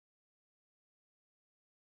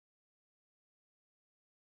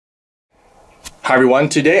Hi everyone,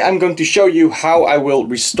 today I'm going to show you how I will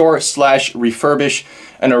restore / refurbish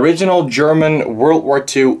an original German World War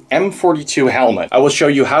II M42 helmet. I will show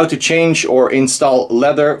you how to change or install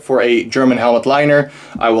leather for a German helmet liner.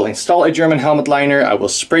 I will install a German helmet liner, I will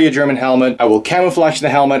spray a German helmet, I will camouflage the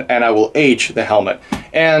helmet, and I will age the helmet.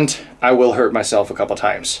 And I will hurt myself a couple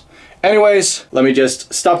times. Anyways, let me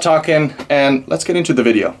just stop talking and let's get into the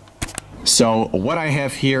video. So what I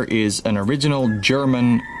have here is an original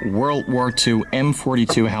German World War II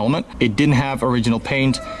M42 helmet. It didn't have original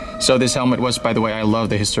paint, so this helmet was, by the way, I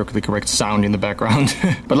love the historically correct sound in the background.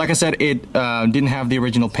 But like I said, it didn't have the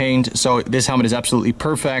original paint, so this helmet is absolutely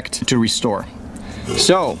perfect to restore.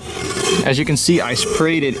 So, as you can see, I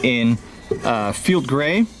sprayed it in field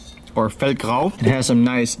gray, or Feldgrau. It has some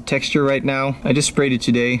nice texture right now. I just sprayed it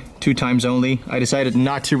today, 2 times only. I decided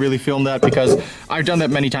not to really film that because I've done that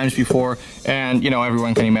many times before, and you know,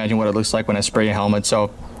 everyone can imagine what it looks like when I spray a helmet. So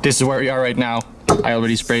this is where we are right now. I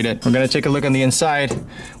already sprayed it. We're gonna take a look on the inside.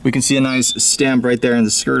 We can see a nice stamp right there in the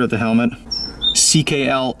skirt of the helmet.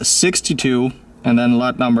 CKL 62 and then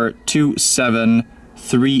lot number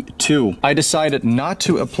 2732. I decided not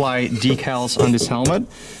to apply decals on this helmet.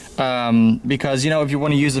 Because, you know, if you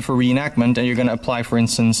want to use it for reenactment and you're going to apply, for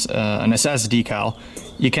instance, an SS decal,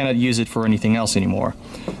 you cannot use it for anything else anymore.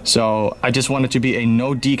 So I just want it to be a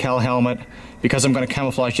no decal helmet because I'm going to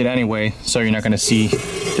camouflage it anyway, so you're not going to see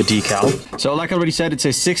the decal. So like I already said, it's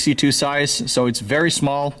a 62 size, so it's very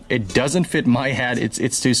small. It doesn't fit my head,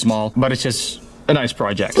 it's too small, but it's just a nice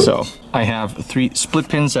project. So I have 3 split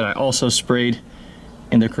pins that I also sprayed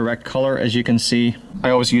in the correct color, as you can see. I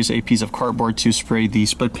always use a piece of cardboard to spray the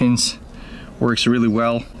split pins. Works really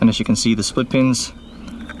well, and as you can see, the split pins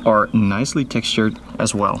are nicely textured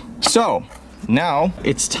as well. So now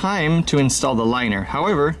it's time to install the liner.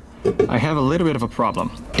 However, I have a little bit of a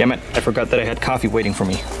problem. Damn it, I forgot that I had coffee waiting for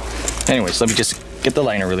me. Anyways, let me just get the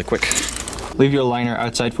liner really quick. Leave your liner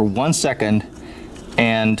outside for 1 second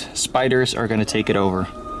and spiders are gonna take it over.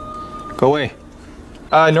 Go away.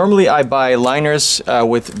 Normally I buy liners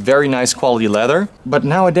with very nice quality leather, but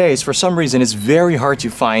nowadays for some reason it's very hard to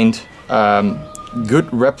find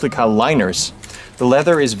good replica liners. The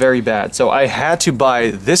leather is very bad, so I had to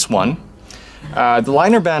buy this one. The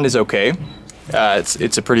liner band is okay.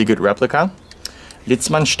 It's a pretty good replica.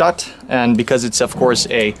 Litzmannstadt, and because it's of course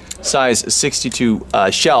a size 62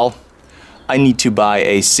 shell, I need to buy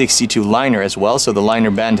a 62 liner as well, so the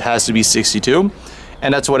liner band has to be 62.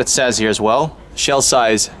 And that's what it says here as well. Shell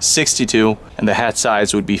size 62 and the hat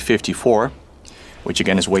size would be 54, which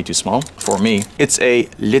again is way too small for me. It's a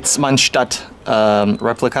Litzmannstadt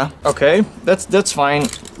replica. Okay, that's fine.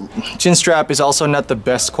 Chin strap is also not the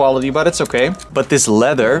best quality, but it's okay. But this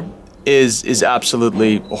leather is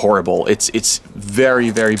absolutely horrible. It's very,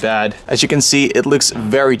 very bad. As you can see, it looks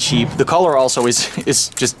very cheap. The color also is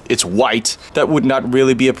just, it's white. That would not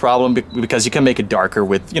really be a problem because you can make it darker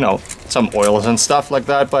with, you know, some oils and stuff like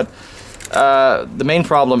that. But the main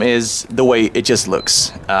problem is the way it just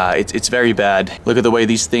looks. It's very bad. Look at the way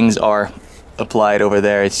these things are applied over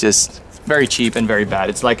there. It's just very cheap and very bad.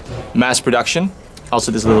 It's like mass production. Also,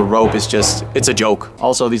 this little rope is just, it's a joke.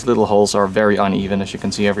 Also, these little holes are very uneven, as you can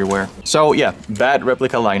see everywhere. So yeah, bad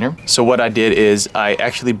replica liner. So what I did is I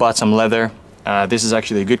actually bought some leather. This is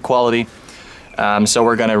actually a good quality. So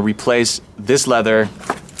we're gonna replace this leather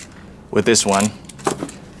with this one.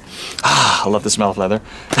 I love the smell of leather.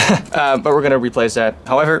 But we're gonna replace that.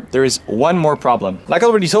 However, there is one more problem. Like I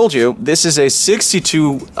already told you, this is a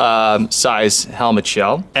 62 size helmet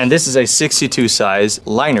shell, and this is a 62 size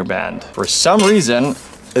liner band. For some reason,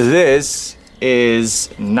 this is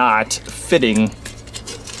not fitting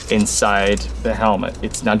inside the helmet.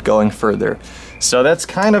 It's not going further. So that's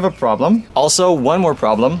kind of a problem. Also, one more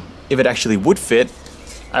problem, if it actually would fit,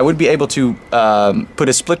 I would be able to put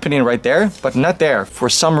a split pin in right there, but not there. For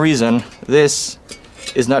some reason, this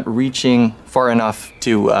is not reaching far enough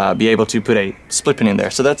to be able to put a split pin in there.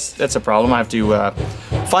 So that's a problem. I have to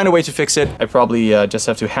find a way to fix it. I probably just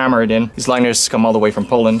have to hammer it in. These liners come all the way from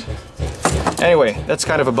Poland. Anyway, that's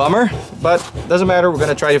kind of a bummer, but doesn't matter. We're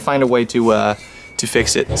gonna try to find a way to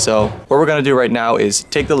fix it. So what we're gonna do right now is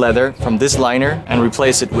take the leather from this liner and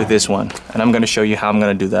replace it with this one. And I'm gonna show you how I'm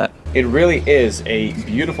gonna do that. It really is a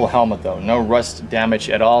beautiful helmet though. No rust damage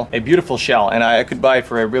at all. A beautiful shell, and I could buy it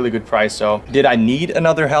for a really good price. So did I need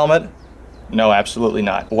another helmet? No, absolutely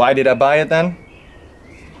not. Why did I buy it then?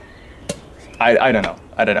 I don't know.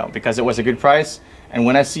 I don't know, because it was a good price. And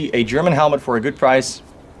when I see a German helmet for a good price,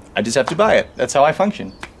 I just have to buy it. That's how I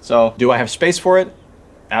function. So do I have space for it?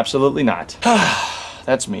 Absolutely not.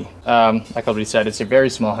 That's me. Like I already said, it's a very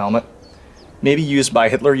small helmet. Maybe used by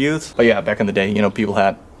Hitler Youth. But yeah, back in the day, you know, people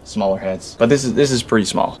had smaller heads. But this is pretty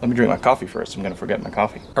small. Let me drink my coffee first. I'm gonna forget my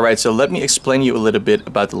coffee. All right, so let me explain you a little bit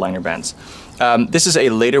about the liner bands. This is a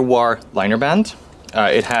later war liner band.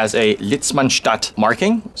 It has a Litzmannstadt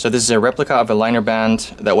marking. So this is a replica of a liner band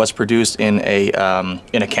that was produced in a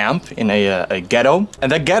camp, in a ghetto.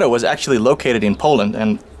 And that ghetto was actually located in Poland,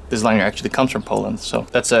 and this liner actually comes from Poland. So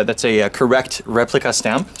that's a correct replica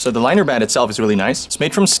stamp. So the liner band itself is really nice. It's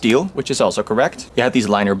made from steel, which is also correct. You had these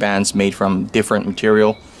liner bands made from different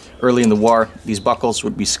material. Early in the war, these buckles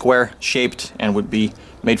would be square shaped and would be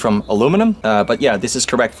made from aluminum. But yeah, this is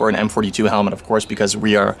correct for an M42 helmet, of course, because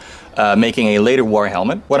we are making a later war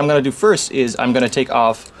helmet. What I'm gonna do first is I'm gonna take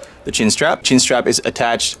off the chin strap. Chin strap is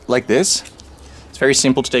attached like this. It's very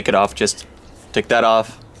simple to take it off. Just take that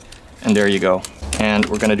off and there you go. And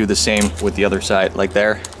we're gonna do the same with the other side, like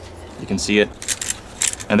there. You can see it.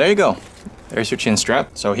 And there you go. There's your chin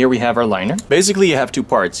strap. So here we have our liner. Basically, you have two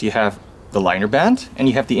parts. You have the liner band and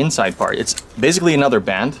you have the inside part. It's basically another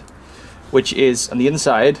band, which is on the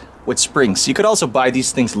inside with springs. You could also buy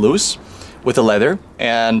these things loose with the leather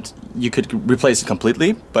and you could replace it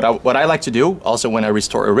completely. But what I like to do also when I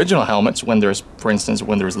restore original helmets, when there's, for instance,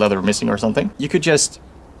 when there's leather missing or something, you could just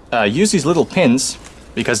use these little pins,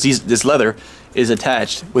 because this leather is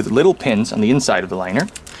attached with little pins on the inside of the liner.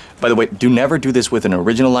 By the way, do never do this with an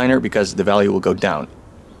original liner because the value will go down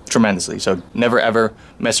tremendously. So never ever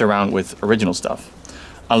mess around with original stuff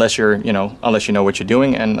unless unless you know what you're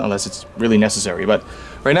doing and unless it's really necessary. But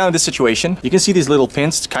right now in this situation, you can see these little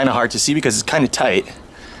pins. It's kind of hard to see because it's kind of tight,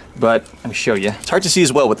 but let me show you. It's hard to see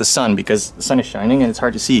as well with the sun because the sun is shining and it's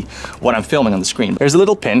hard to see what I'm filming on the screen. There's a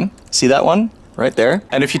little pin. See that one right there?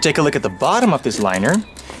 And if you take a look at the bottom of this liner,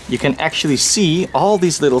 you can actually see all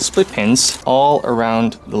these little split pins all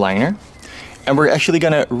around the liner. And we're actually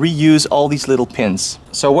gonna reuse all these little pins.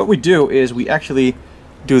 So what we do is we actually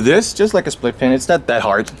do this just like a split pin. It's not that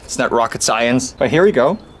hard. It's not rocket science. But here we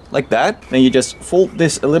go, like that. Then you just fold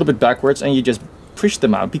this a little bit backwards and you just push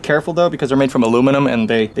them out. Be careful though, because they're made from aluminum and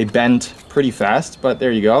they bend pretty fast, but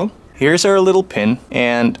there you go. Here's our little pin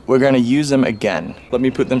and we're gonna use them again. Let me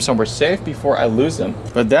put them somewhere safe before I lose them.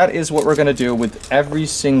 But that is what we're gonna do with every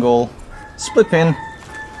single split pin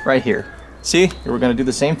right here. See, we're gonna do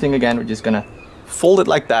the same thing again. We're just gonna fold it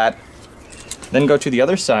like that, then go to the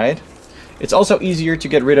other side. It's also easier to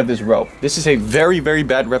get rid of this rope. This is a very, very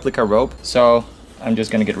bad replica rope. So I'm just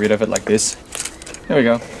gonna get rid of it like this. There we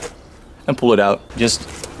go. And pull it out. Just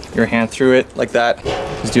your hand through it like that.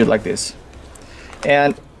 Just do it like this.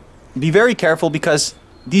 And be very careful because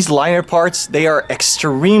these liner parts, they are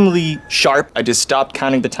extremely sharp. I just stopped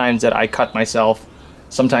counting the times that I cut myself,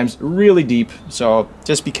 sometimes really deep. So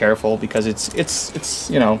just be careful because it's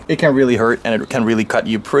it can really hurt and it can really cut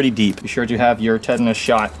you pretty deep. Be sure to have your tetanus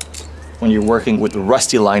shot when you're working with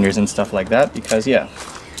rusty liners and stuff like that, because yeah,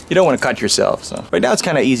 you don't want to cut yourself. So right now it's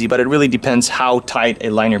kind of easy, but it really depends how tight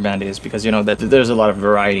a liner band is, because you know that there's a lot of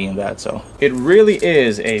variety in that. So it really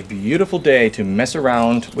is a beautiful day to mess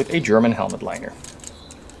around with a German helmet liner.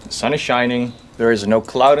 The sun is shining, there is no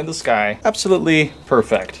cloud in the sky, absolutely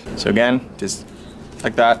perfect. So again, just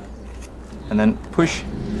like that, and then push,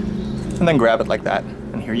 and then grab it like that,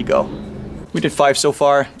 and here you go. We did 5 so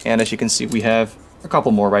far, and as you can see, we have a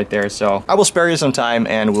couple more right there. So I will spare you some time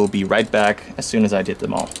and we'll be right back as soon as I did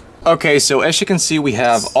them all. Okay, so as you can see, we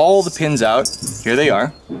have all the pins out. Here they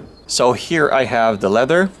are. So here I have the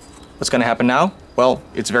leather. What's gonna happen now? Well,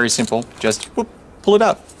 it's very simple. Just whoop, pull it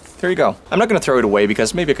out. There you go. I'm not gonna throw it away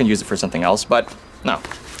because maybe I can use it for something else, but no,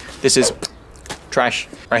 this is trash.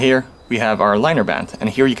 Right here, we have our liner band. And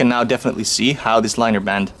here you can now definitely see how this liner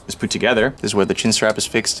band is put together. This is where the chin strap is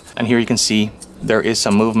fixed. And here you can see there is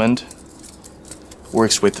some movement.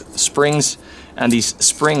 Works with springs, and these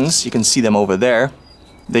springs, you can see them over there.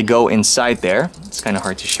 They go inside there. It's kind of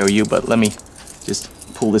hard to show you, but let me just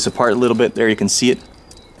pull this apart a little bit. There you can see it.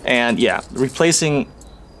 And yeah, replacing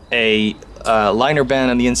a liner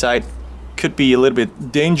band on the inside could be a little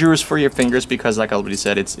bit dangerous for your fingers because, like I already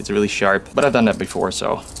said, it's really sharp. But I've done that before,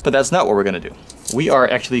 so. But that's not what we're gonna do. We are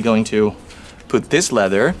actually going to put this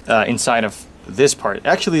leather inside of this part.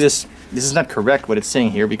 Actually, this is not correct what it's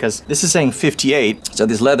saying here, because this is saying 58. So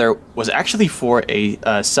this leather was actually for a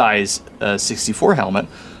size 64 helmet,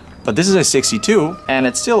 but this is a 62 and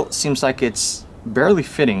it still seems like it's barely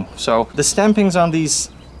fitting. So the stampings on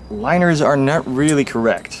these liners are not really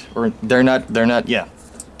correct, or they're not, yeah,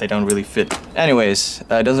 they don't really fit. Anyways,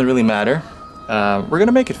 it doesn't really matter. We're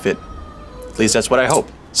gonna make it fit. At least that's what I hope.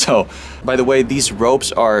 So, by the way, these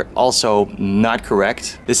ropes are also not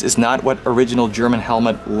correct. This is not what original German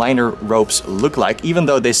helmet liner ropes look like, even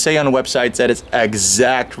though they say on websites that it's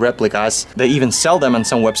exact replicas. They even sell them on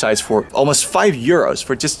some websites for almost €5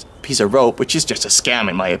 for just a piece of rope, which is just a scam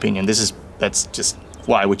in my opinion. That's just,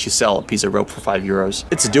 why would you sell a piece of rope for €5?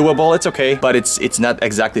 It's doable, it's okay, but it's not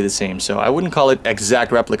exactly the same. So I wouldn't call it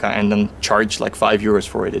exact replica and then charge like €5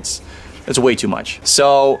 for it. It's way too much.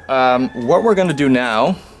 So what we're gonna do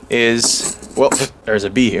now is, well, there's a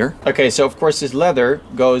B here. Okay, so of course this leather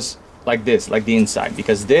goes like this, like the inside,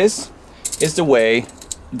 because this is the way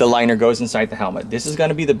the liner goes inside the helmet. This is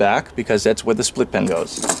gonna be the back because that's where the split pen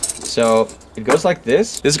goes. So it goes like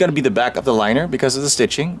this. This is gonna be the back of the liner because of the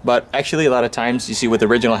stitching, but actually a lot of times you see with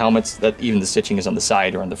original helmets that even the stitching is on the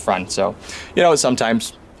side or on the front. So, you know,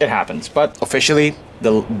 sometimes it happens, but officially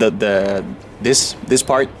this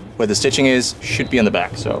part where the stitching is should be on the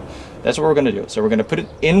back. So that's what we're gonna do. So we're gonna put it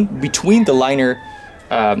in between the liner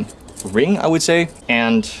ring, I would say,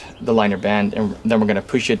 and the liner band, and then we're gonna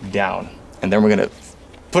push it down, and then we're gonna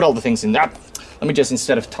put all the things in that. Let me just,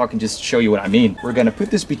 instead of talking, just show you what I mean. We're gonna put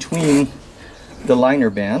this between the liner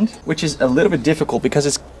band, which is a little bit difficult because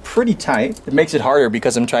it's pretty tight. It makes it harder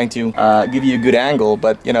because I'm trying to give you a good angle,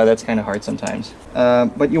 but you know, that's kind of hard sometimes.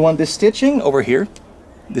 But you want this stitching over here,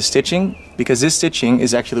 this stitching, because this stitching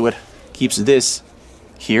is actually what keeps this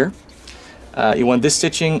here. You want this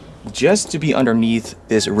stitching just to be underneath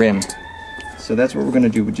this rim. So that's what we're gonna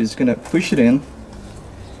do. We're just gonna push it in,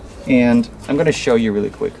 and I'm gonna show you really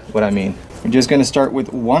quick what I mean. We're just gonna start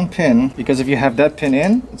with one pin, because if you have that pin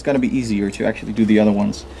in, it's gonna be easier to actually do the other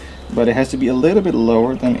ones. But it has to be a little bit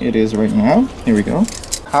lower than it is right now. Here we go.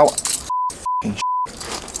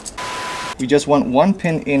 We just want one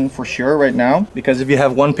pin in for sure right now, because if you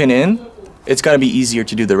have one pin in, it's gonna be easier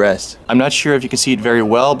to do the rest. I'm not sure if you can see it very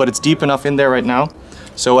well, but it's deep enough in there right now.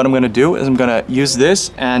 So what I'm gonna do is I'm gonna use this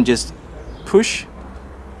and just push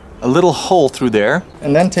a little hole through there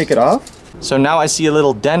and then take it off. So now I see a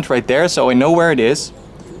little dent right there, so I know where it is.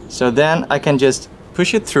 So then I can just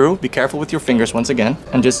push it through. Be careful with your fingers once again,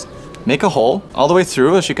 and just make a hole all the way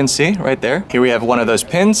through, as you can see right there. Here we have one of those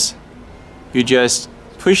pins. You just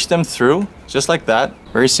push them through, just like that.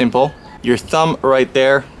 Very simple. Your thumb right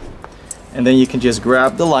there, and then you can just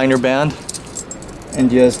grab the liner band and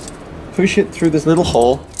just push it through this little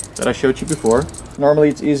hole that I showed you before. Normally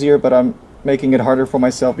it's easier, but I'm making it harder for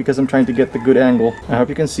myself because I'm trying to get the good angle. I hope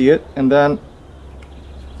you can see it. And then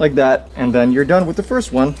like that, and then you're done with the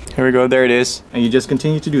first one. Here we go, there it is. And you just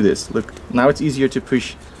continue to do this. Look, now it's easier to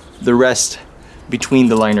push the rest between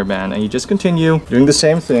the liner band, and you just continue doing the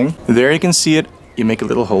same thing. There you can see it. You make a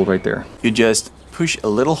little hole right there. You just push a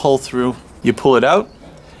little hole through, you pull it out,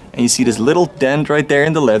 and you see this little dent right there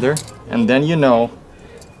in the leather, and then you know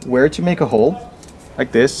where to make a hole,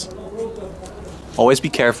 like this. Always be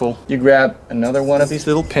careful. You grab another one of these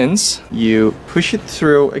little pins, you push it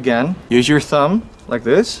through again, use your thumb like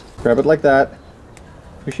this, grab it like that,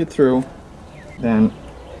 push it through, then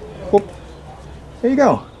whoop, there you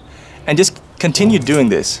go. And just continue doing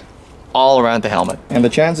this all around the helmet. And the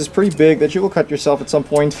chance is pretty big that you will cut yourself at some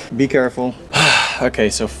point. Be careful. Okay,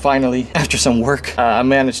 so finally, after some work, I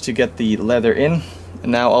managed to get the leather in,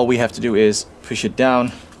 and now all we have to do is push it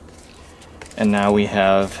down. And now we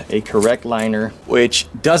have a correct liner, which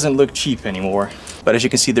doesn't look cheap anymore. But as you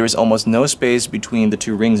can see, there is almost no space between the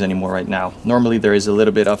two rings anymore right now. Normally there is a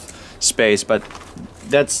little bit of space, but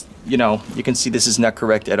that's, you know, you can see this is not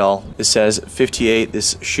correct at all. It says 58,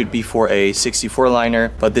 this should be for a 64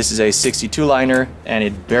 liner, but this is a 62 liner and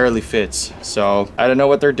it barely fits. So I don't know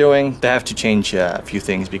what they're doing. They have to change a few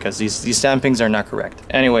things because these stampings are not correct.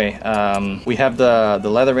 Anyway, we have the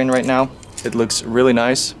leather in right now. It looks really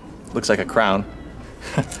nice. Looks like a crown.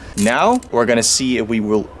 Now we're gonna see if we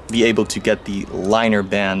will be able to get the liner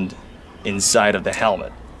band inside of the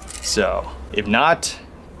helmet. So if not,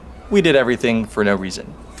 we did everything for no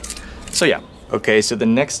reason. So yeah, okay, so the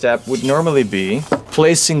next step would normally be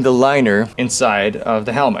placing the liner inside of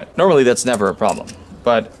the helmet. Normally that's never a problem,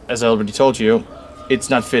 but as I already told you, it's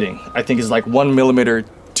not fitting. I think it's like 1 millimeter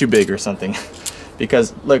too big or something.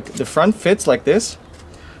 Because look, the front fits like this,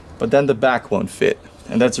 but then the back won't fit.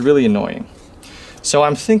 And that's really annoying. So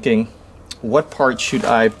I'm thinking, what part should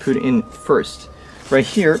I put in first? Right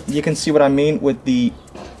here, you can see what I mean with the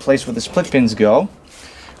place where the split pins go.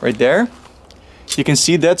 Right there. You can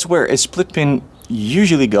see that's where a split pin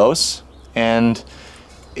usually goes. And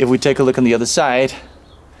if we take a look on the other side,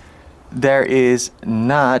 there is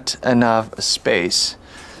not enough space.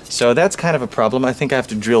 So that's kind of a problem. I think I have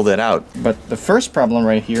to drill that out. But the first problem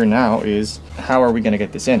right here now is, how are we gonna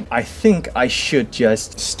get this in? I think I should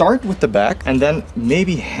just start with the back and then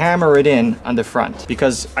maybe hammer it in on the front,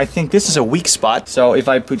 because I think this is a weak spot. So if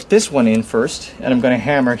I put this one in first and I'm gonna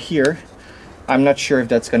hammer here, I'm not sure if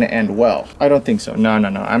that's gonna end well. I don't think so. No.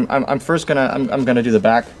 I'm first gonna do the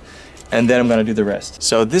back, and then I'm gonna do the rest.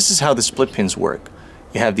 So this is how the split pins work.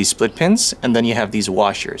 You have these split pins, and then you have these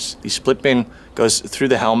washers. The split pin goes through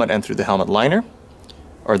the helmet and through the helmet liner,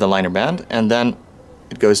 or the liner band, and then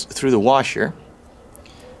it goes through the washer,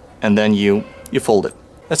 and then you fold it.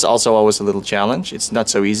 That's also always a little challenge. It's not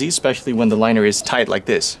so easy, especially when the liner is tight like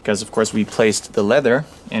this, because of course we placed the leather,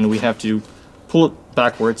 and we have to pull it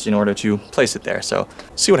backwards in order to place it there. So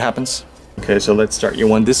see what happens. Okay, so let's start. You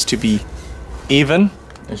want this to be even,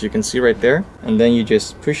 as you can see right there, and then you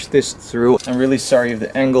just push this through. I'm really sorry if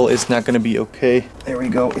the angle is not going to be okay. There we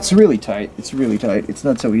go. It's really tight. It's really tight. It's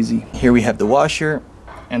not so easy. Here we have the washer,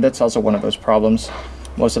 and that's also one of those problems.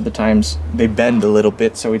 Most of the times they bend a little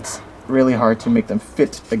bit, so it's really hard to make them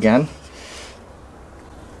fit again.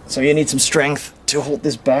 So you need some strength to hold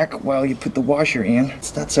this back while you put the washer in.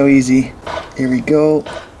 It's not so easy. Here we go.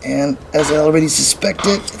 And as I already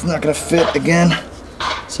suspected, it's not going to fit again.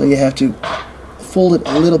 So you have to fold it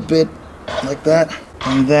a little bit like that,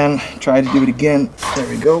 and then try to do it again. There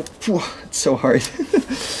we go. Whew, it's so hard.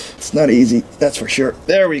 It's not easy, that's for sure.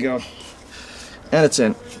 There we go. And it's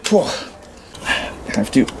in. Whew. I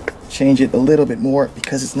have to change it a little bit more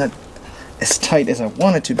because it's not as tight as I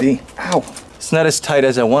want it to be. Ow! It's not as tight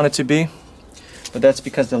as I want it to be, but that's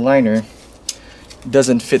because the liner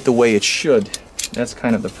doesn't fit the way it should. That's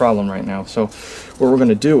kind of the problem right now. So what we're going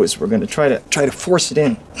to do is we're going to try to force it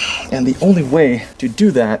in, and the only way to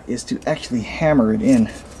do that is to actually hammer it in.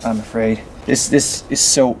 I'm afraid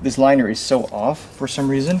this liner is so off for some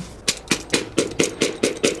reason.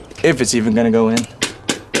 If it's even going to go in,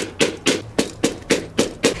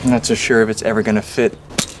 I'm not so sure if it's ever going to fit.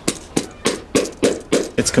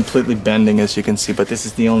 It's completely bending, as you can see, but this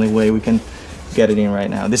is the only way we can get it in right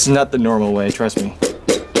now. This is not the normal way, trust me.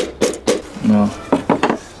 No,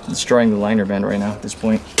 destroying the liner band right now at this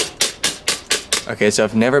point. Okay, so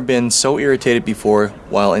I've never been so irritated before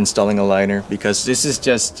while installing a liner, because this is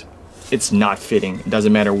just, it's not fitting. It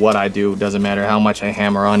doesn't matter what I do, it doesn't matter how much I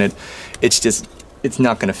hammer on it, it's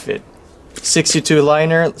not gonna fit. 62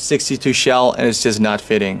 liner, 62 shell, and it's just not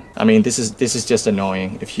fitting. I mean, this is just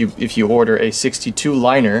annoying. If you order a 62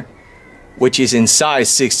 liner, which is in size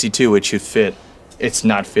 62, it should fit. It's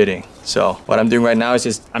not fitting. So what I'm doing right now is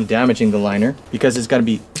just I'm damaging the liner, because it's gonna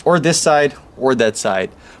be or this side or that side,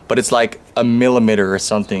 but it's like a millimeter or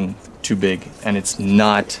something too big, and it's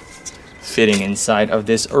not fitting inside of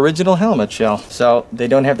this original helmet shell. So they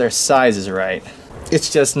don't have their sizes right.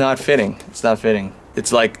 It's just not fitting. It's not fitting.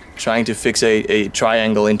 It's like trying to fix a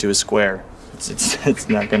triangle into a square. It's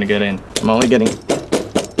not gonna get in. I'm only getting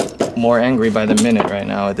more angry by the minute right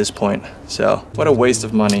now at this point. So what a waste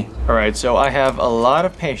of money. All right, so I have a lot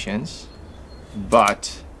of patience,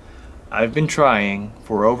 but I've been trying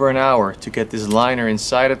for over an hour to get this liner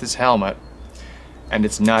inside of this helmet, and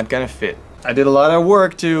it's not gonna fit. I did a lot of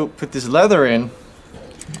work to put this leather in,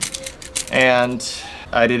 and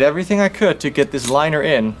I did everything I could to get this liner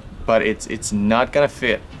in, but it's not gonna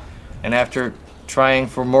fit. And after trying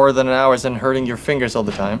for more than an hour and hurting your fingers all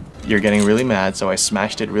the time, you're getting really mad, so I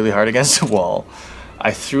smashed it really hard against the wall.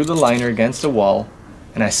 I threw the liner against the wall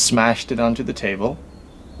and I smashed it onto the table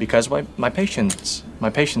because my patience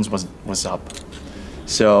was up.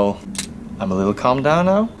 So I'm a little calmed down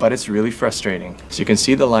now, but it's really frustrating. So you can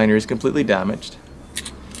see the liner is completely damaged.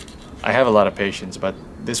 I have a lot of patience, but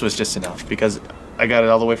this was just enough because I got it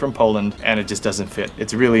all the way from Poland and it just doesn't fit.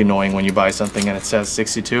 It's really annoying when you buy something and it says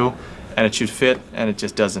 62 and it should fit and it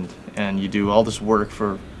just doesn't, and you do all this work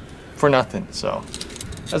for nothing. So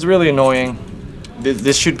that's really annoying.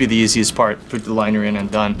 This should be the easiest part. Put the liner in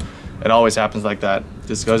and done. It always happens like that.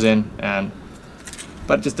 Just goes in,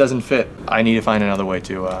 but it just doesn't fit. I need to find another way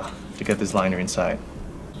to get this liner inside.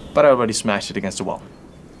 But I already smashed it against the wall.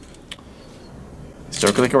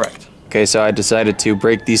 Historically correct. Okay, so I decided to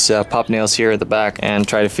break these pop nails here at the back and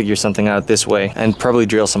try to figure something out this way and probably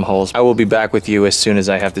drill some holes. I will be back with you as soon as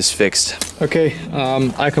I have this fixed. Okay,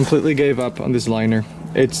 I completely gave up on this liner.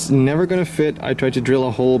 It's never gonna fit. I tried to drill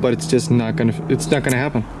a hole, but it's just not gonna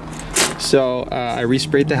happen. So I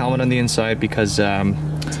resprayed the helmet on the inside because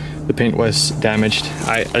the paint was damaged.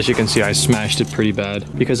 As you can see, I smashed it pretty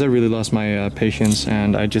bad because I really lost my patience,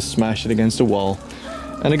 and I just smashed it against the wall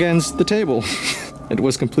and against the table. It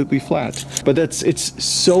was completely flat. But it's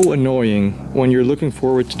so annoying when you're looking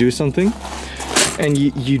forward to do something and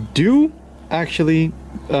you do actually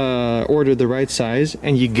order the right size,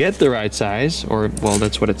 and you get the right size, or well,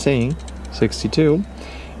 that's what it's saying, 62,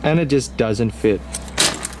 and it just doesn't fit.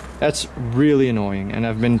 That's really annoying, and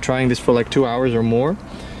I've been trying this for like 2 hours or more,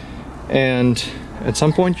 and at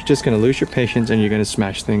some point you're just gonna lose your patience and you're gonna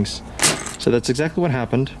smash things. So that's exactly what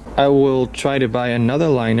happened. I will try to buy another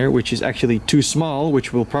liner, which is actually too small,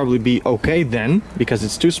 which will probably be okay then, because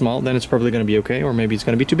it's too small, then it's probably gonna be okay, or maybe it's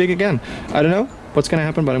gonna be too big again. I don't know what's gonna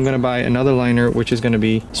happen, but I'm gonna buy another liner, which is gonna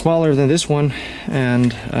be smaller than this one,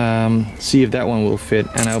 and see if that one will fit.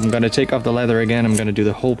 And I'm gonna take off the leather again. I'm gonna do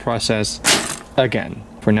the whole process again.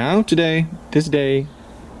 For now, today, this day,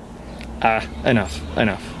 enough.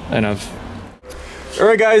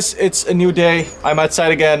 Alright guys, it's a new day. I'm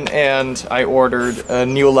outside again and I ordered a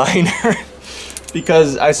new liner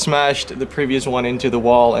because I smashed the previous one into the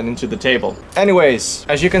wall and into the table. Anyways,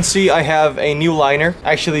 as you can see, I have a new liner.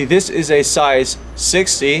 Actually, this is a size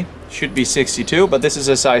 60, should be 62, but this is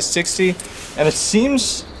a size 60, and it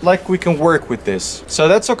seems like we can work with this. So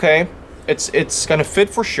that's okay. It's gonna fit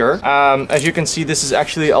for sure. As you can see, this is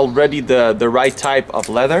actually already the right type of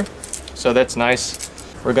leather, so that's nice.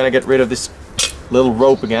 We're gonna get rid of this little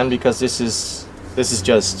rope again because this is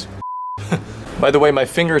just by the way, my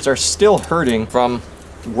fingers are still hurting from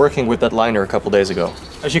working with that liner a couple days ago.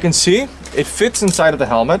 As you can see, it fits inside of the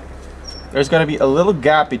helmet. There's going to be a little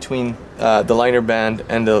gap between the liner band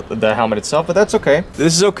and the helmet itself, but that's okay.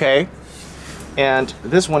 This is okay, and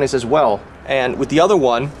this one is as well. And with the other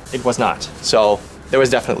one, it was not, so there was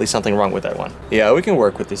definitely something wrong with that one. Yeah, we can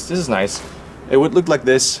work with this. This is nice. It would look like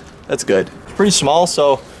this. That's good. It's pretty small,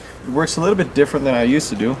 so it works a little bit different than I used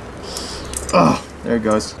to do. Oh, there it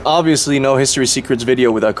goes. Obviously, no History Secrets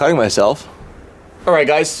video without cutting myself. Alright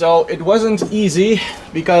guys, so it wasn't easy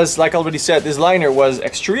because, like I already said, this liner was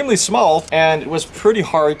extremely small and it was pretty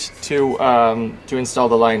hard to install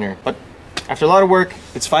the liner. But after a lot of work,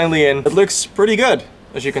 it's finally in. It looks pretty good,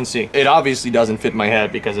 as you can see. It obviously doesn't fit my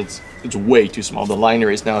head because it's way too small. The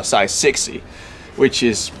liner is now a size 60, which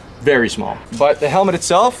is very small. But the helmet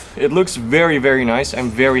itself, it looks very, very nice.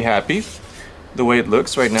 I'm very happy the way it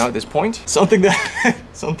looks right now at this point. Something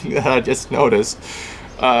that I just noticed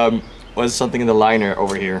was something in the liner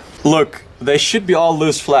over here. Look, they should be all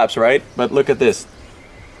loose flaps, right? But look at this.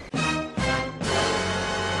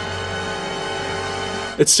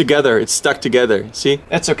 It's together, it's stuck together, see?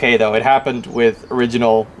 That's okay though, it happened with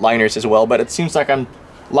original liners as well, but it seems like I'm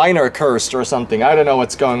liner cursed or something. I don't know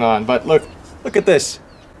what's going on, but look at this.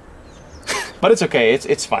 But it's okay,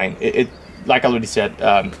 it's fine. It like I already said,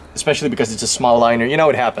 especially because it's a small liner, you know,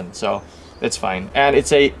 it happened, so it's fine. And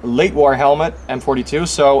it's a late war helmet, M42,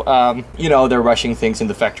 so you know, they're rushing things in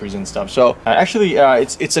the factories and stuff. So actually,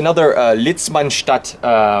 it's another Litzmannstadt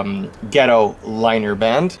ghetto liner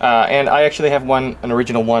band, and I actually have an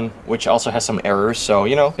original one, which also has some errors. So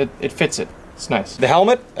you know, it fits it. It's nice. The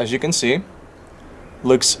helmet, as you can see,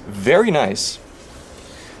 looks very nice.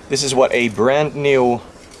 This is what a brand new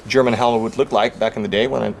German helmet would look like back in the day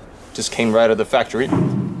when it just came right out of the factory.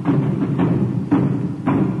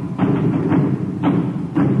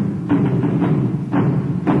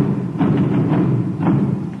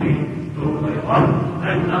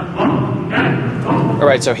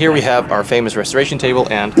 Alright, so here we have our famous restoration table,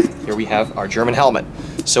 and here we have our German helmet.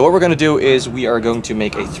 So what we're going to do is we are going to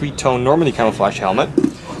make a 3-tone Normandy camouflage helmet.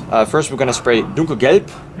 First we're going to spray dunkelgelb,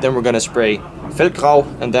 then we're going to spray feldgrau,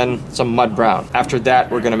 and then some mud brown. After that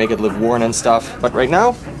we're going to make it look worn and stuff, but right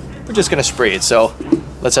now we're just going to spray it, so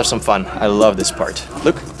let's have some fun. I love this part.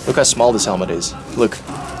 Look how small this helmet is. Look.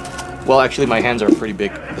 Well, actually my hands are pretty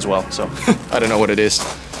big as well, so I don't know what it is.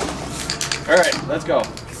 Alright, let's go.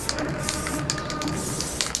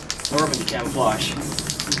 Normandy camouflage.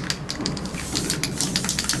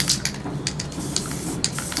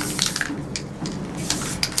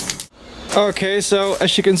 Okay, so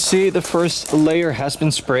as you can see, the first layer has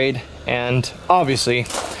been sprayed, and obviously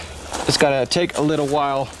it's gonna take a little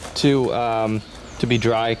while to be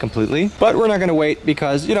dry completely. But we're not gonna wait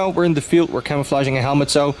because, you know, we're in the field, we're camouflaging a helmet,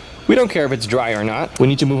 so we don't care if it's dry or not. We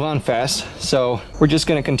need to move on fast, so we're just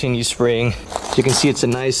gonna continue spraying. As you can see, it's a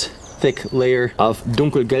nice thick layer of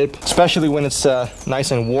dunkelgelb, especially when it's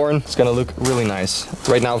nice and worn. It's gonna look really nice.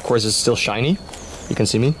 Right now, of course, it's still shiny. You can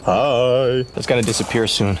see me. Hi. That's gonna disappear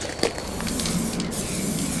soon.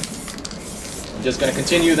 I'm just gonna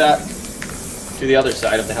continue that to the other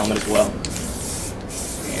side of the helmet as well.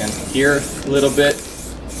 And here a little bit.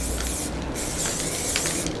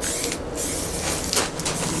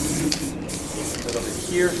 A little bit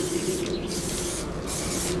here.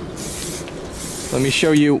 Let me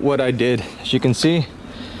show you what I did. As you can see,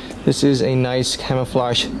 this is a nice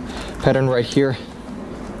camouflage pattern right here.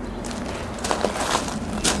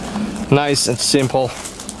 Nice and simple.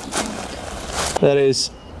 That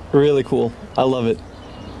is really cool. I love it.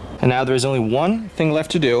 And now there's only one thing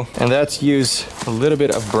left to do, and that's use a little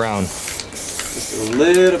bit of brown. Just a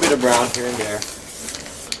little bit of brown here and there.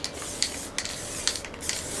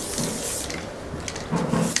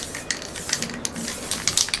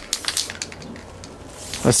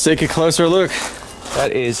 Let's take a closer look.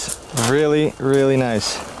 That is really, really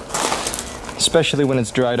nice. Especially when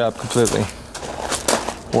it's dried up completely.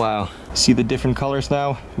 Wow. See the different colors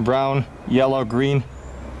now? Brown, yellow, green.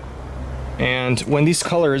 And when these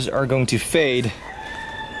colors are going to fade,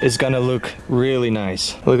 it's gonna look really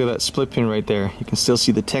nice. Look at that split pin right there. You can still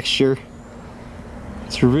see the texture.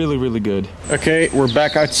 It's really, really good. Okay, we're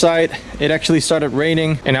back outside. It actually started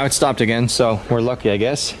raining and now it stopped again, so we're lucky, I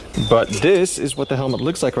guess. But this is what the helmet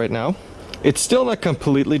looks like right now. It's still not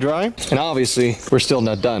completely dry, and obviously we're still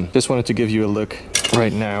not done. Just wanted to give you a look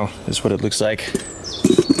right now. This is what it looks like.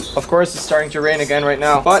 Of course, it's starting to rain again right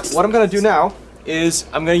now. But what I'm gonna do now is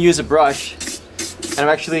I'm gonna use a brush, and I'm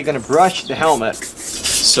actually gonna brush the helmet.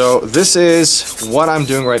 So this is what I'm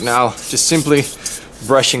doing right now, just simply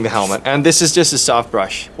brushing the helmet. And this is just a soft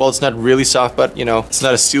brush. Well, it's not really soft, but you know, it's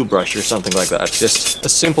not a steel brush or something like that. Just a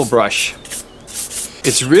simple brush.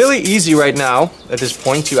 It's really easy right now at this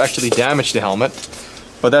point to actually damage the helmet,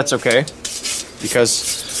 but that's okay,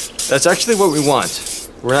 because that's actually what we want.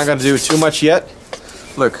 We're not gonna do too much yet.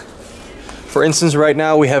 Look, for instance, right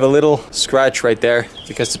now we have a little scratch right there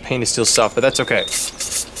because the paint is still soft, but that's okay.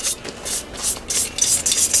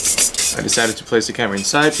 I decided to place the camera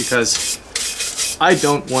inside because I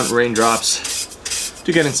don't want raindrops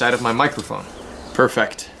to get inside of my microphone.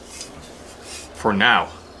 Perfect. For now.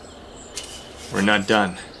 We're not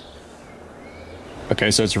done.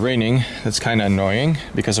 Okay, so it's raining. That's kind of annoying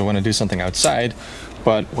because I want to do something outside.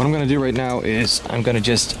 But what I'm going to do right now is I'm going to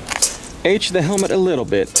just age the helmet a little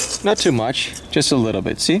bit. Not too much, just a little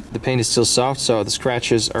bit. See? The paint is still soft, so the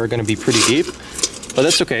scratches are going to be pretty deep. But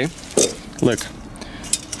that's okay. Look,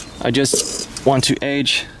 I just want to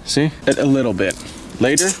age, see? It a little bit.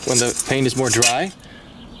 Later, when the paint is more dry,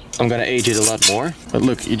 I'm going to age it a lot more. But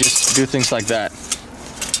look, you just do things like that.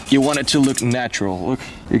 You want it to look natural. Look,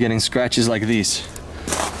 you're getting scratches like these.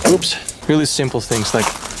 Oops. Really simple things like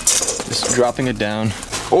just dropping it down.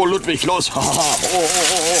 Oh, Ludwig, los! Haha! Oh, oh,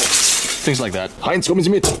 oh, oh. Things like that. Heinz, kommen Sie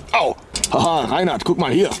mit! Au! Haha, Reinhard, guck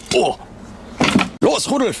mal hier! Oh! Los,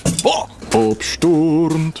 Rudolf! Oh! Ob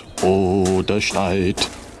stürmt oder schneit,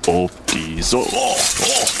 ob die so... Oh!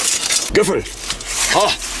 Oh! Göffel!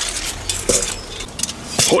 Ha!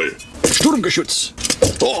 Voll! Sturmgeschütz!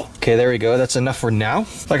 Oh. Okay, there we go. That's enough for now.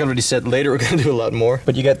 Like I already said, later we're gonna do a lot more.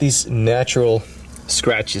 But you get these natural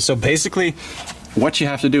scratches. So basically, what you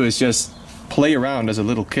have to do is just play around as a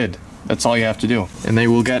little kid. That's all you have to do. And they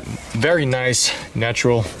will get very nice,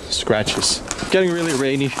 natural scratches. Getting really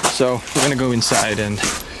rainy, so we're gonna go inside and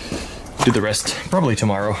do the rest probably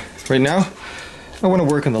tomorrow. Right now, I wanna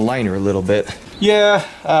work on the liner a little bit. Yeah,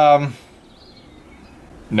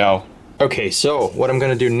 no. Okay, so what I'm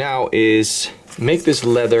gonna do now is make this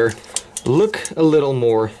leather look a little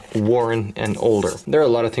more worn and older. There are a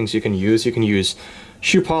lot of things you can use. You can use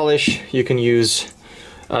shoe polish, you can use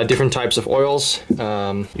different types of oils.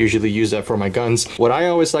 Usually use that for my guns. What I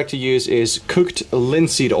always like to use is cooked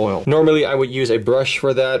linseed oil. Normally I would use a brush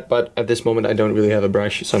for that, but at this moment I don't really have a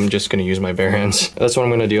brush, so I'm just gonna use my bare hands. That's what I'm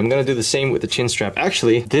gonna do. I'm gonna do the same with the chin strap.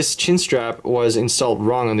 Actually, this chin strap was installed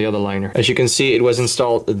wrong on the other liner. As you can see, it was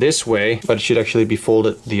installed this way, but it should actually be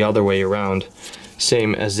folded the other way around.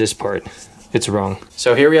 Same as this part. It's wrong.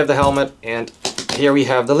 So here we have the helmet, and here we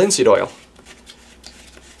have the linseed oil,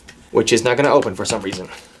 which is not gonna open for some reason.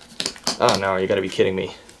 Oh no, you gotta be kidding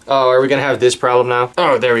me. Oh, are we gonna have this problem now?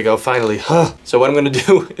 Oh, there we go, finally. So what I'm gonna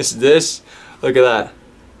do is this. Look at that.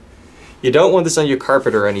 You don't want this on your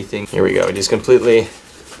carpet or anything. Here we go, just completely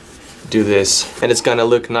do this. And it's gonna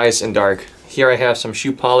look nice and dark. Here I have some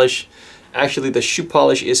shoe polish. Actually, the shoe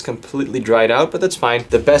polish is completely dried out, but that's fine.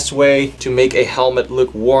 The best way to make a helmet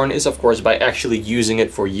look worn is, of course, by actually using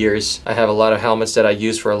it for years. I have a lot of helmets that I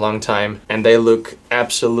use for a long time, and they look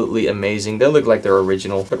absolutely amazing. They look like they're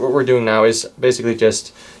original. But what we're doing now is basically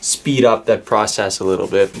just speed up that process a little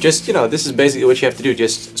bit. Just, you know, this is basically what you have to do,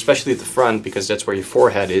 just especially at the front, because that's where your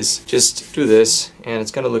forehead is. Just do this, and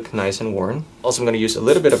it's gonna look nice and worn. Also, I'm gonna use a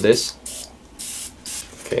little bit of this.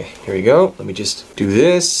 Okay, here we go. Let me just do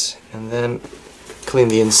this and then clean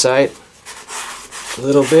the inside a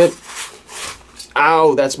little bit.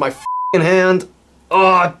 Ow, that's my f***ing hand.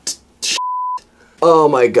 Oh, oh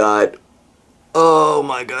my god. Oh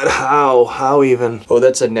my god, how even? Oh,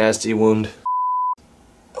 that's a nasty wound.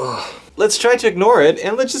 Oh. Let's try to ignore it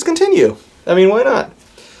and let's just continue. I mean, why not?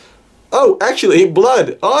 Oh, actually,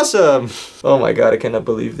 blood. Awesome. Oh my god, I cannot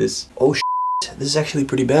believe this. Oh shit, this is actually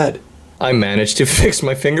pretty bad. I managed to fix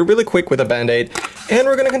my finger really quick with a band-aid, and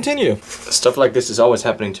we're gonna continue. Stuff like this is always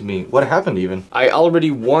happening to me. What happened even? I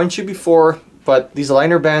already warned you before, but these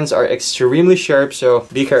liner bands are extremely sharp, so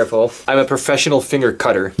be careful. I'm a professional finger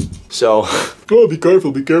cutter, so oh, be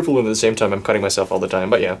careful, and at the same time I'm cutting myself all the time,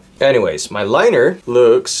 but yeah. Anyways, my liner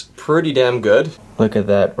looks pretty damn good. Look at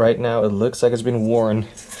that. Right now it looks like it's been worn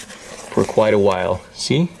for quite a while.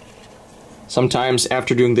 See? Sometimes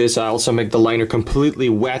after doing this, I also make the liner completely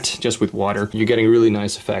wet just with water. You're getting really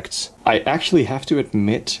nice effects. I actually have to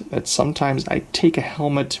admit that sometimes I take a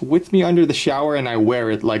helmet with me under the shower and I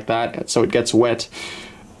wear it like that so it gets wet.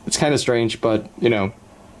 It's kind of strange, but you know,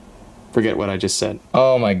 forget what I just said.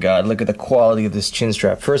 Oh my god, look at the quality of this chin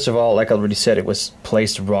strap. First of all, like I already said, it was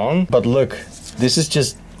placed wrong. But look, this is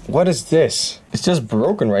just, what is this? It's just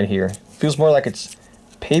broken right here. It feels more like it's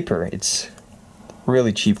paper. It's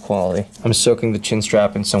really cheap quality. I'm soaking the chin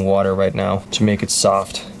strap in some water right now to make it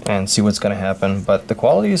soft and see what's gonna happen, but the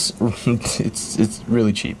quality is it's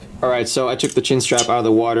really cheap. All right, so I took the chin strap out of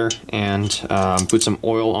the water and put some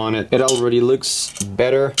oil on it. It already looks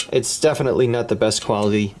better. It's definitely not the best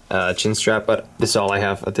quality chin strap, but this is all I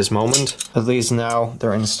have at this moment. At least now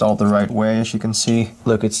they're installed the right way, as you can see.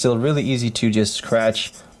 Look, it's still really easy to just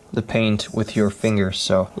scratch the paint with your fingers,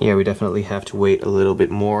 so yeah, we definitely have to wait a little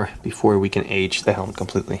bit more before we can age the helmet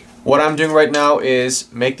completely. What I'm doing right now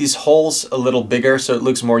is make these holes a little bigger so it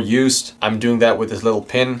looks more used. I'm doing that with this little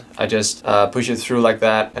pin. I just push it through like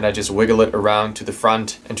that and I just wiggle it around to the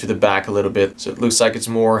front and to the back a little bit so it looks like it's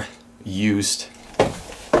more used.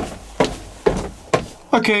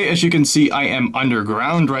 Okay, as you can see, I am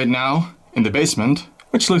underground right now in the basement,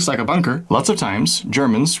 which looks like a bunker. Lots of times,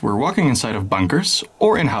 Germans were walking inside of bunkers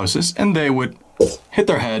or in houses and they would hit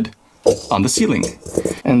their head on the ceiling.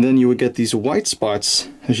 And then you would get these white spots,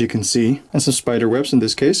 as you can see, and some spider webs in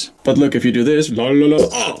this case. But look, if you do this, la la la,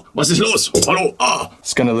 ah, was ist los? Hallo, ah,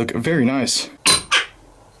 it's gonna look very nice.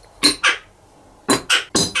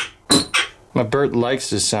 My bird likes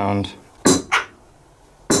this sound.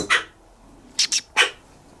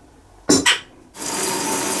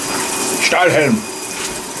 Stahlhelm!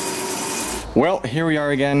 Well, here we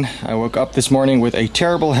are again. I woke up this morning with a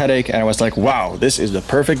terrible headache and I was like, wow, this is the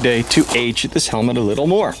perfect day to age this helmet a little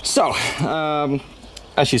more. So,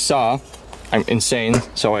 as you saw, I'm insane,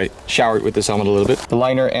 so I showered with this helmet a little bit. The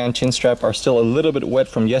liner and chin strap are still a little bit wet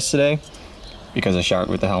from yesterday because I showered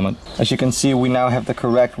with the helmet. As you can see, we now have the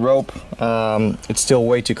correct rope. It's still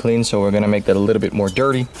way too clean, so we're gonna make that a little bit more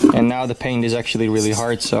dirty. And now the paint is actually really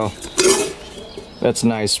hard, so that's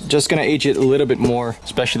nice. Just gonna age it a little bit more,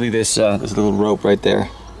 especially this this little rope right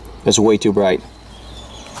there. That's way too bright.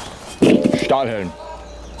 Stahlhelm.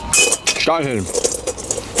 Stahlhelm.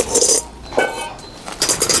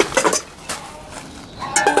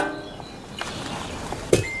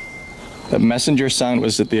 The messenger sound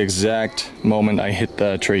was at the exact moment I hit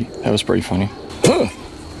the tree. That was pretty funny. Huh.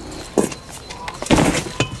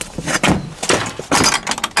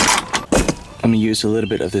 I'm gonna use a little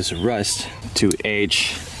bit of this rust to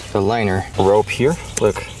age the liner rope here.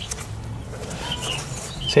 Look.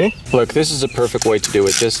 See? Look, this is a perfect way to do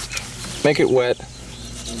it. Just make it wet,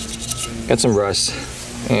 get some rust,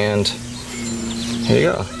 and here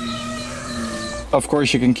you go. Of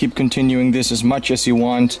course, you can keep continuing this as much as you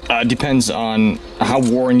want. Depends on how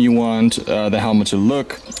worn you want the helmet to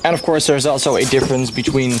look. And of course, there's also a difference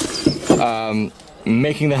between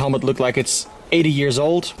making the helmet look like it's 80 years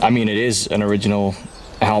old. I mean, it is an original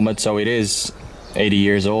helmet, so it is 80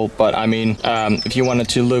 years old, but I mean, if you want it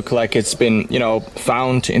to look like it's been, you know,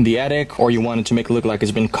 found in the attic, or you want it to make it look like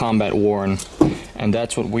it's been combat worn, and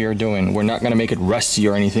that's what we are doing. We're not gonna make it rusty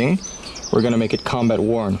or anything. We're gonna make it combat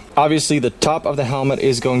worn. Obviously, the top of the helmet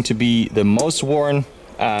is going to be the most worn,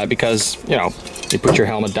 because, you know, you put your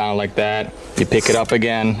helmet down like that, you pick it up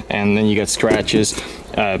again, and then you get scratches.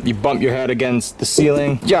 You bump your head against the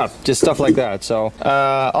ceiling. Yeah, just stuff like that. So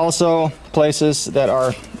also places that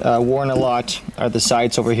are worn a lot are the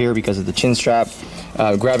sides over here because of the chin strap.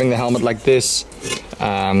 Grabbing the helmet like this,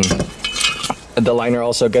 the liner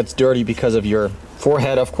also gets dirty because of your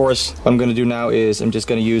forehead, of course. What I'm gonna do now is I'm just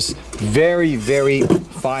gonna use very, very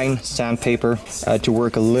fine sandpaper to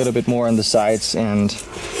work a little bit more on the sides and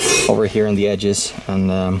over here on the edges, and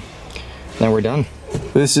then we're done.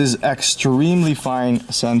 This is extremely fine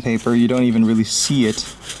sandpaper. You don't even really see it.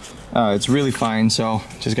 It's really fine, so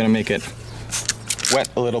just gonna make it wet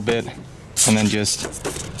a little bit and then just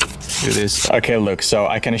do this. Okay, look, so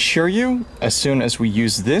I can assure you, as soon as we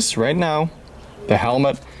use this right now, the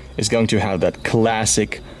helmet is going to have that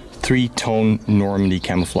classic three-tone Normandy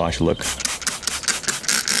camouflage look.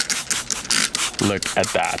 Look at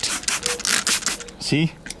that.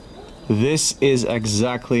 See? This is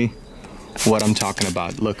exactly what I'm talking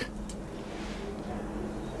about. Look.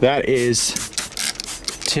 That is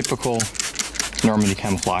typical Normandy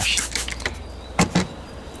camouflage.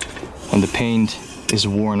 When the paint is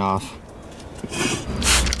worn off.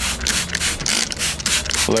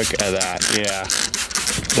 Look at that, yeah.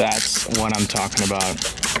 That's what I'm talking about.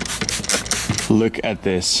 Look at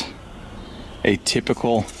this. A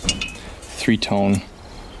typical three-tone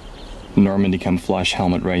Normandy camouflage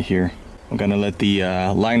helmet right here. I'm gonna let the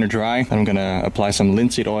liner dry, and I'm gonna apply some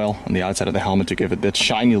linseed oil on the outside of the helmet to give it that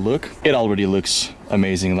shiny look. It already looks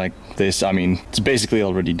amazing like this. I mean, it's basically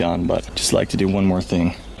already done, but just like to do one more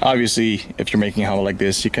thing. Obviously, if you're making a helmet like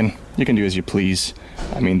this, you can do as you please.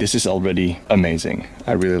 I mean, this is already amazing.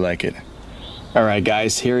 I really like it. All right,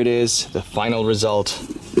 guys, here it is, the final result.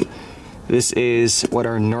 This is what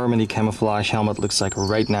our Normandy camouflage helmet looks like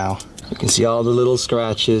right now. You can see all the little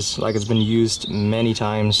scratches, like it's been used many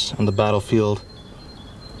times on the battlefield.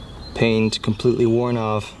 Paint completely worn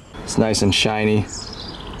off. It's nice and shiny.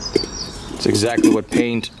 It's exactly what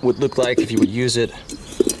paint would look like if you would use it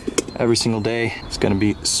every single day. It's gonna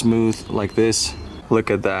be smooth like this. Look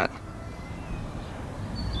at that.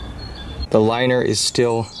 The liner is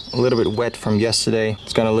still a little bit wet from yesterday.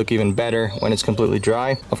 It's gonna look even better when it's completely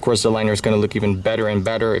dry. Of course, the liner is gonna look even better and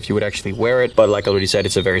better if you would actually wear it. But like I already said,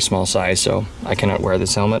 it's a very small size, so I cannot wear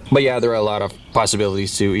this helmet. But yeah, there are a lot of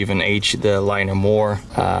possibilities to even age the liner more.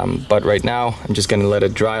 But right now, I'm just gonna let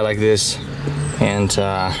it dry like this. And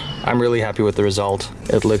I'm really happy with the result.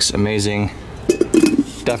 It looks amazing.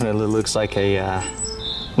 Definitely looks like a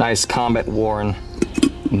nice combat-worn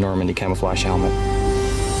Normandy camouflage helmet.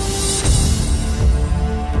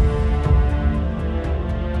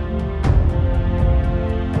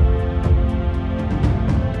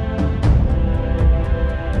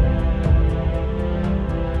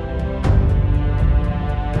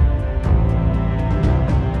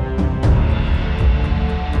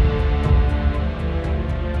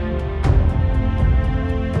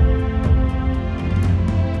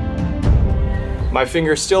 My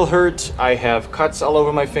fingers still hurt. I have cuts all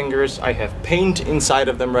over my fingers. I have paint inside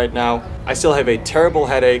of them right now. I still have a terrible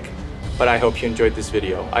headache, but I hope you enjoyed this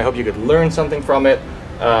video. I hope you could learn something from it.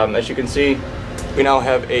 As you can see, we now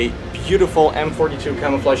have a beautiful M42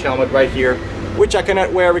 camouflage helmet right here, which I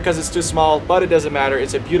cannot wear because it's too small, but it doesn't matter.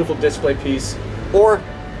 It's a beautiful display piece, or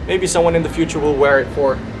maybe someone in the future will wear it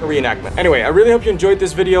for a reenactment. Anyway, I really hope you enjoyed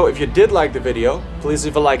this video. If you did like the video, please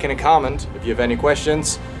leave a like and a comment. If you have any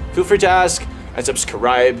questions, feel free to ask. And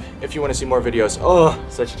subscribe if you want to see more videos. Oh,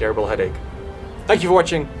 such a terrible headache. Thank you for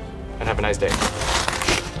watching, and have a nice day.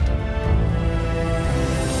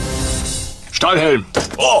 Stahlhelm!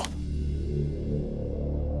 Oh!